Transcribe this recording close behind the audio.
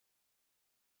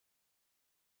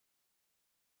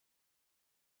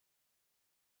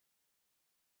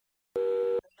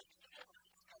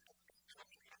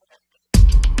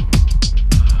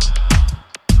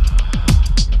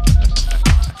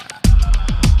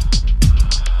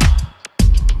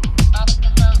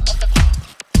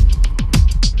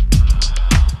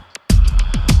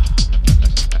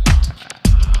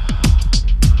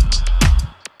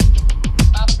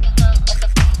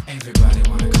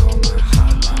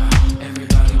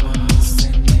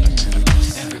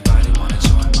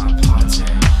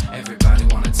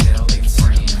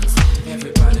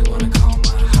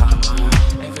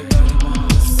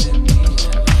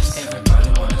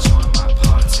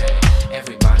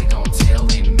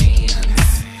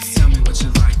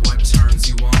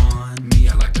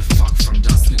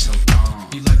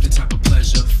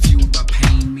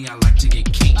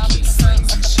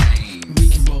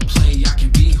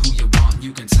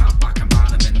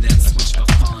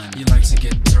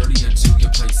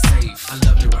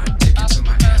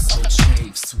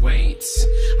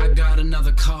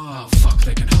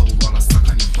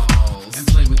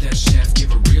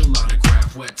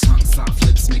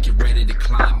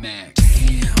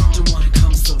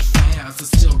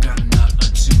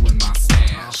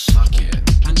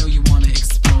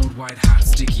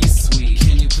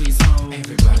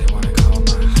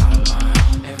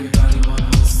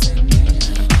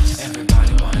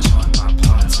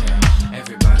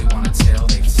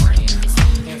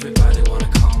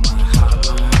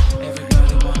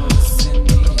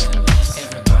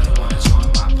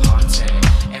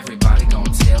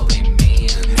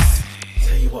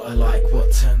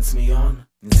turns me on.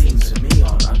 Seems with me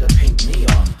on under pink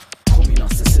neon. Call me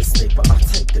narcissistic, but I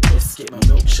take the biscuit. My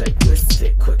milkshake, whisk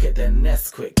it quicker than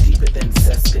Nesquik, deeper than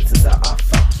cesspits. Is that I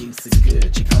fuck you, this is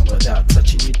good. You come without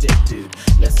touching your dick, dude.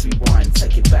 Let's rewind,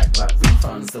 take it back like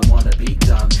refunds. Don't wanna be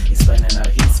done, explaining how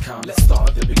he's come. Let's start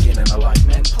at the beginning. I like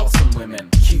men, past and women.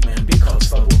 Cute men, because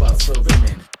bubble buzz for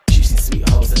women. Juicy sweet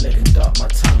holes and licking dark my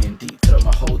tongue in. Deep throw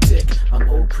my whole dick, I'm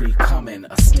all pre-coming.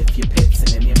 I sniff your pits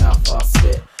and in your mouth I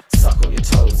spit. Suck on your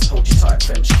toes, hold you tight,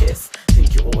 French kiss.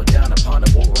 Think you're all down upon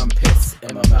the water and piss.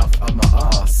 In my mouth, on my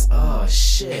ass, oh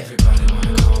shit. Everybody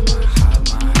wanna call my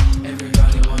hotline.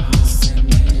 Everybody wanna listen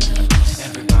in.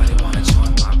 Everybody wanna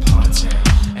join my party.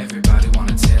 Everybody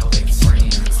wanna tell their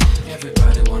friends.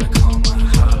 Everybody wanna call my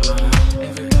hotline.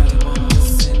 Everybody wanna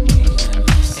listen in.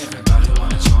 Everybody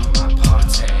wanna join my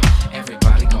party.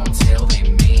 Everybody gonna tell their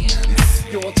men.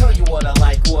 Yo, I'll tell you what I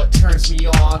like, what turns me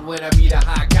on when I meet a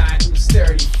hot guy who's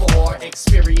 34.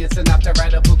 Experience enough to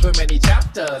write a book with many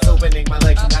chapters. Opening my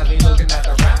legs and has me looking at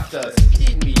the rafters.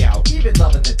 Eating me out, even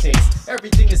loving the taste.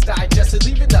 Everything is digested,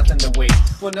 leaving nothing to waste.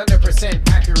 100%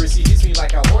 accuracy hits me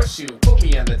like a horseshoe. Put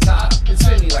me on the top and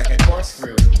spin me like a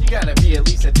corkscrew. You gotta be at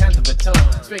least a tenth of a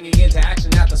ton. Springing into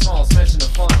action at the smallest mention of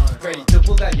fun. Ready to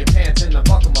pull down your pants and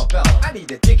buckle my belt. I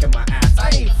need a dick in my ass, I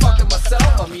ain't fucking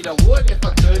myself. I mean I would if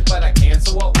I could, but I can't,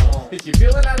 so I won't. If you're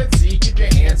feeling out at sea, keep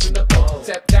your hands in the boat.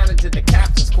 Step down into the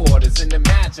captain's quarters and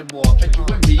imagine more for you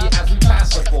and me as we pass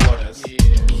the borders.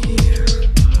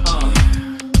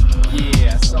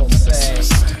 Yeah, so say.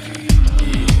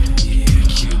 Yeah,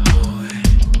 Qboy.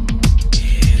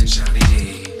 Yeah, Johnny D.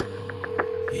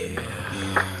 Yeah.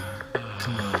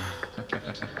 Come on.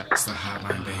 It's the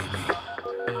hotline, baby.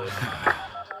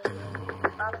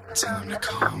 Tell him to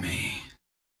call me.